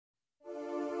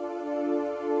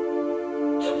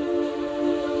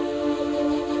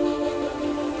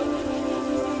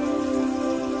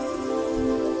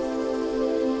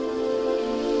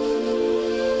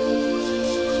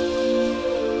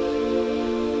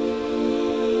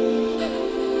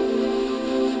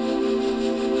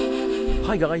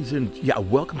Hi guys, and yeah,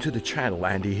 welcome to the channel.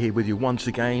 Andy here with you once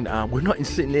again. We're not in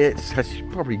Sydney, as you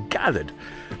probably gathered.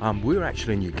 We're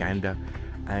actually in Uganda,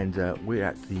 and we're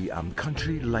at the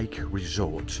Country Lake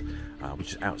Resort,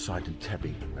 which is outside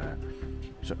Entebbe.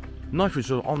 So nice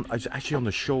resort. It's actually on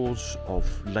the shores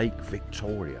of Lake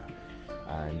Victoria,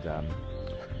 and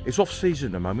it's off season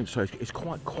at the moment, so it's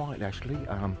quite quiet actually.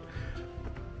 I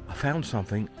found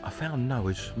something. I found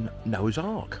Noah's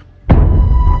Ark.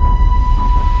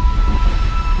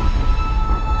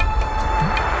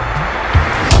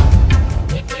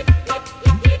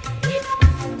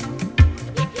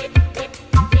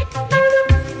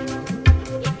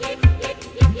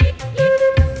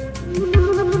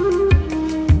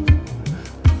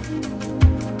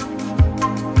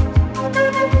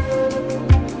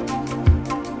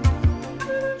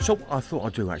 So what I thought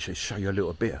I'd do actually is show you a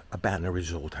little bit about the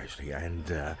resort actually, and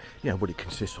you know what it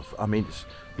consists of. I mean, it's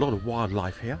a lot of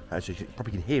wildlife here, as you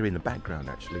probably can hear in the background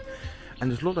actually,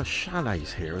 and there's a lot of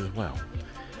chalets here as well.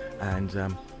 And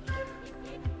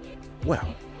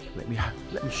well, let me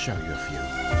show you a few.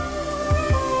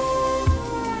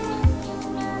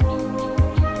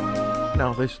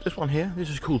 Now this one here, this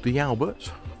is called the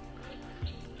Albert,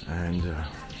 and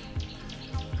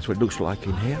that's what it looks like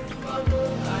in here.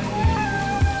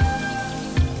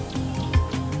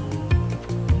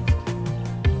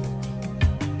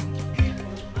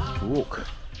 Walk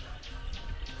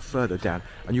further down,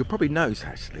 and you'll probably notice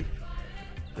actually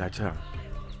that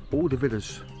all the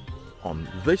villas on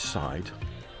this side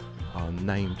are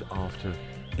named after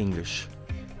English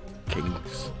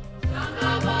kings.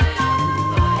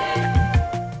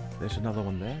 There's another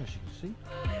one there, as you can see.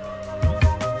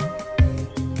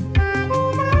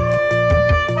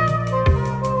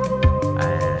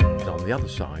 And on the other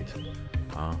side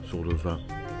are sort of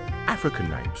African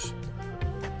names,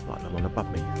 like the one above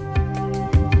me.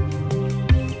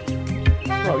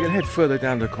 Right, we're going to head further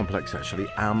down the complex actually.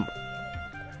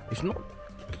 It's not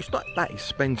that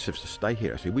expensive to stay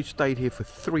here actually. We stayed here for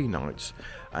 3 nights,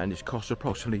 and it's cost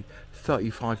approximately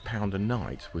 £35 a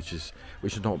night, which is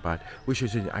not bad, which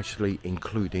is actually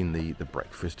including the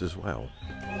breakfast as well.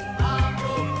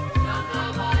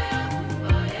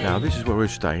 Now this is where we're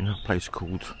staying, a place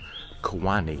called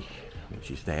Kawani, which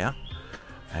is there,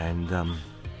 and our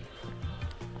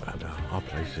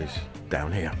place is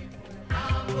down here.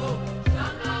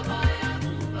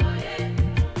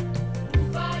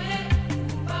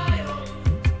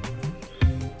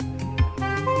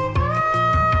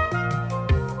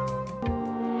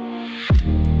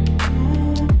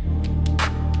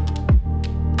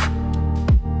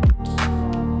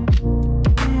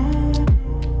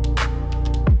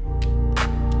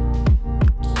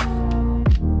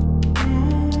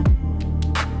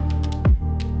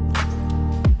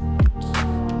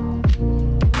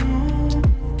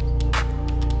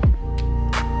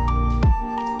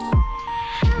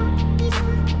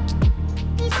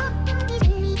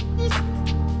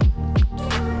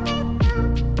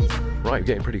 Right,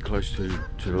 getting pretty close to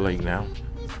the lake now,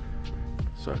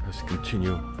 so let's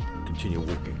continue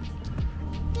walking.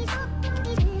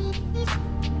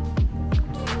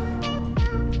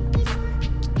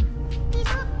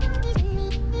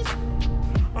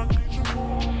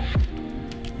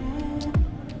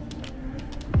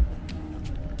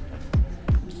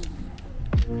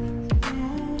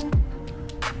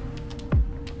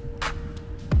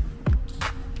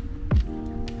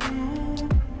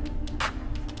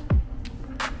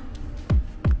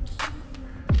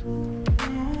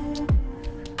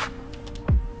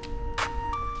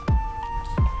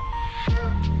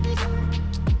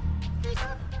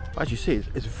 As you see,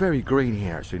 it's very green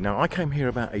here actually. Now I came here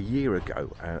about a year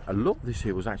ago. A lot of this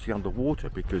here was actually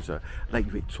underwater because Lake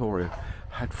Victoria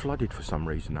had flooded for some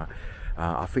reason.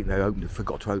 I think they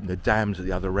forgot to open the dams at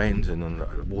the other end, and then the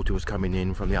water was coming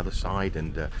in from the other side,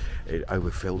 and it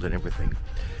overfilled and everything.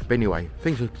 But anyway,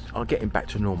 things are getting back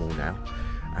to normal now,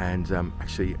 and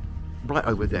actually right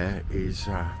over there is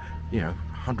you know,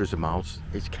 hundreds of miles,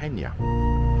 is Kenya.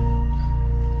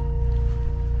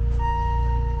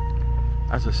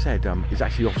 As I said, it's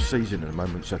actually off season at the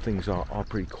moment, so things are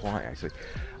pretty quiet actually.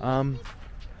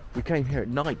 We came here at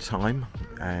night time,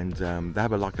 and they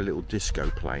have like a little disco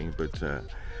playing, but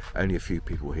only a few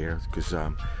people here because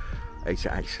it's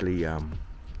actually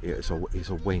it's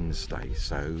a Wednesday,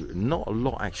 so not a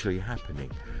lot actually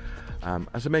happening.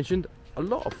 As I mentioned, a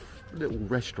lot of little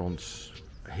restaurants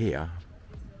here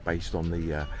based on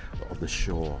the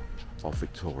shore of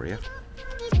Victoria.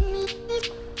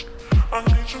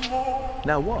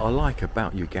 Now what I like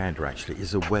about Uganda actually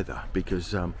is the weather,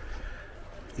 because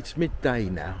it's midday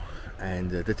now,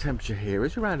 and the temperature here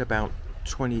is around about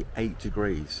 28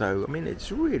 degrees. So I mean,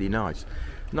 it's really nice.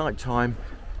 Night time,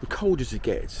 the coldest it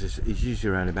gets is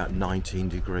usually around about 19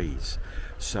 degrees.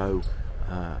 So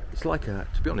it's like to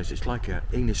be honest, it's like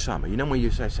English summer. You know when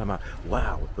you say summer,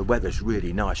 wow, the weather's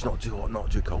really nice, not too hot,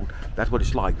 not too cold. That's what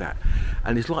it's like that.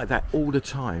 And it's like that all the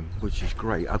time, which is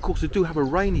great. Of course, they do have a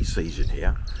rainy season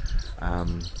here.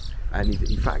 And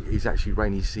in fact, it's actually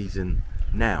rainy season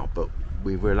now, but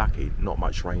we're lucky, not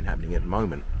much rain happening at the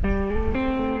moment.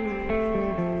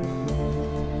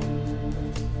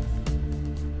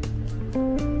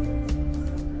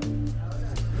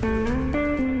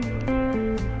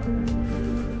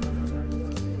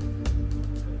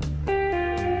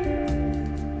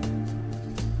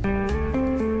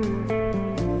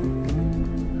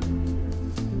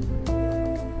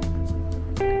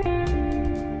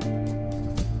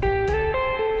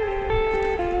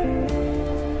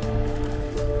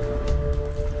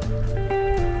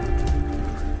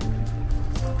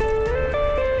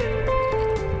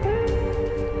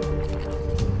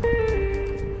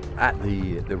 At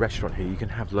the restaurant here, you can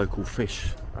have local fish,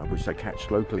 which they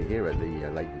catch locally here at the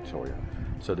Lake Victoria.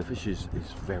 So the fish is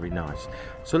very nice.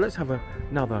 So let's have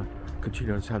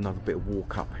continue to have another bit of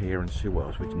walk up here and see what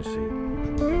else we can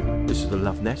see. This is the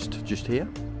Love Nest just here.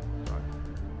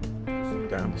 Right.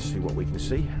 Down to see what we can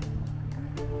see.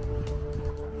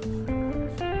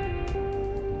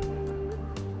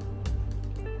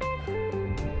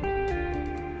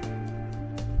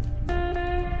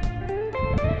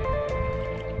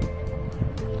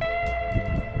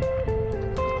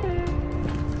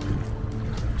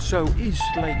 So is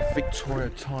Lake Victoria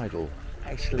tidal?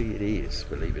 Actually it is,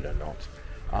 believe it or not.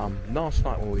 Last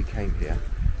night when we came here,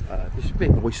 this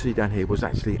bit that we see down here was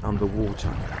actually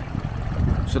underwater.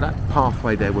 So that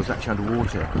pathway there was actually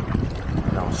underwater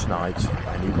last night,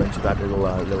 and you went to that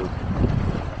little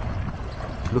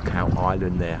lookout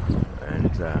island there,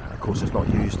 and of course it's not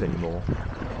used anymore.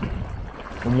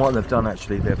 And what they've done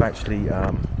actually, they've actually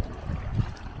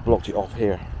blocked it off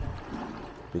here,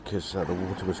 because the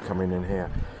water was coming in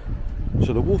here.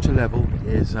 So the water level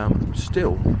is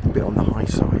still a bit on the high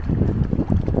side.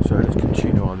 So let's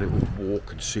continue our little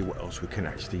walk and see what else we can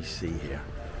actually see here.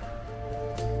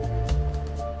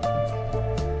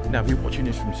 Now if you're watching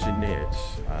this from Sydney,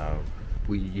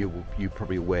 you're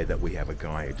probably aware that we have a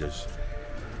guy who does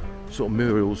sort of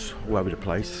murals all over the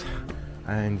place,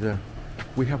 and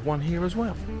we have one here as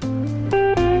well.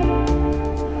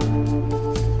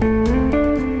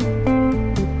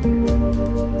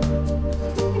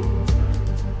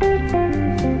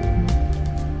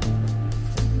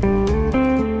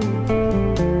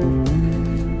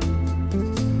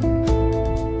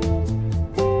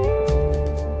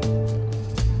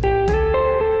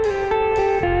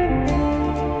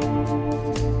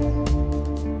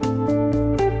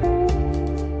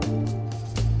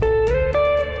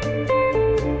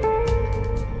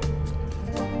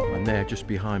 Just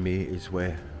behind me is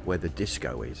where the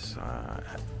disco is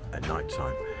at night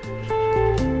time.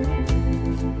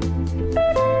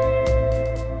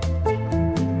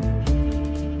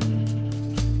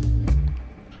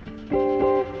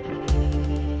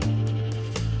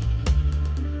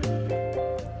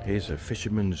 Here's a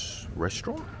fisherman's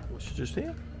restaurant, which is just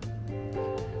here.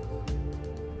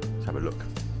 Let's have a look.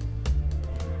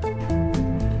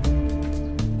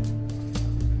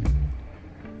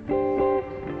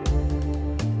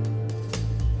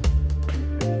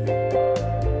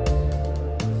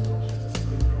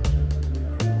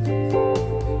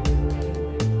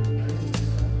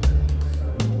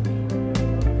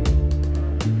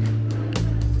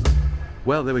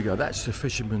 Well, there we go, that's the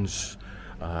fisherman's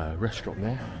restaurant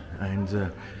there,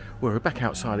 and we're back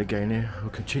outside again here. We'll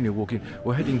continue walking.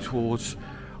 We're heading towards,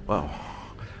 well,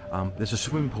 there's a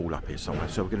swimming pool up here somewhere,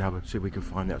 so we're going to see if we can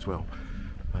find that as well.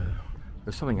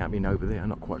 There's something happening over there, I'm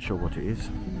not quite sure what it is.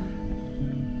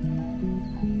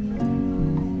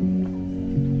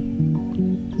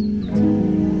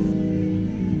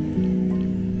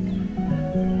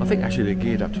 I think actually they're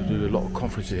geared up to do a lot of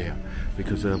conferences here,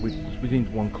 because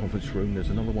within one conference room there's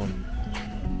another one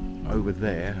over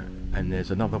there, and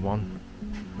there's another one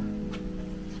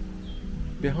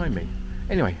behind me.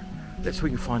 Anyway, let's see if we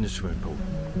can find a swimming pool.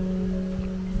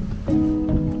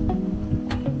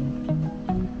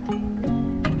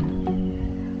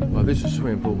 Well, this is a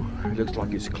swimming pool. It looks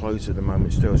like it's closed at the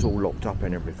moment still. It's all locked up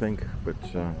and everything, but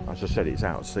as I said, it's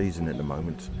out of season at the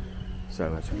moment, so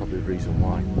that's probably the reason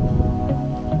why.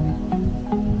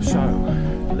 So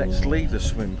let's leave the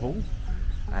swimming pool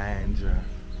and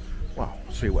well,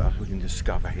 see what else we can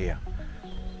discover here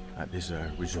at this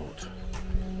resort.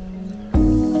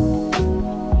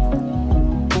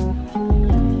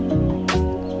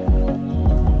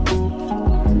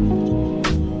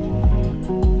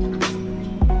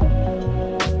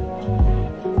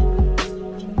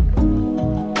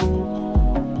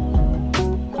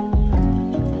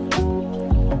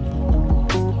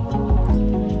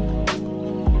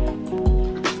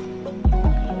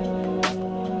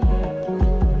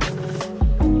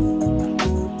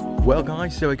 Well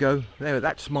guys, there we go.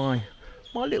 That's my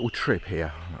little trip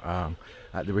here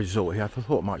at the resort here. I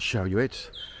thought I might show you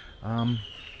it. As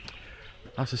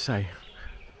I say,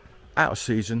 out of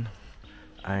season,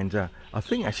 and I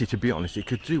think actually, to be honest, it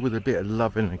could do with a bit of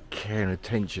loving and care and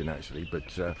attention actually,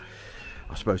 but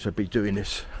I suppose I'd be doing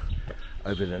this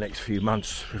over the next few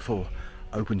months before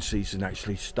open season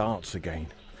actually starts again.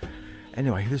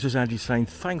 Anyway, this is Andy saying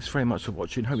thanks very much for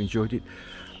watching. Hope you enjoyed it,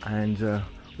 and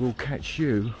we'll catch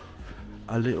you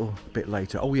a little bit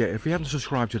later. Oh yeah, if you haven't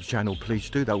subscribed to the channel, please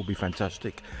do. That would be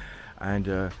fantastic. And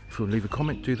if you want to leave a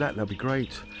comment, do that. That'll be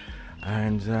great.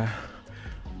 And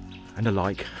a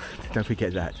like. Don't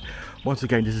forget that. Once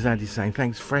again, this is Andy saying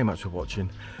thanks very much for watching,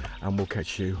 and we'll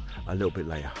catch you a little bit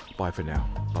later. Bye for now.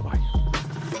 Bye bye.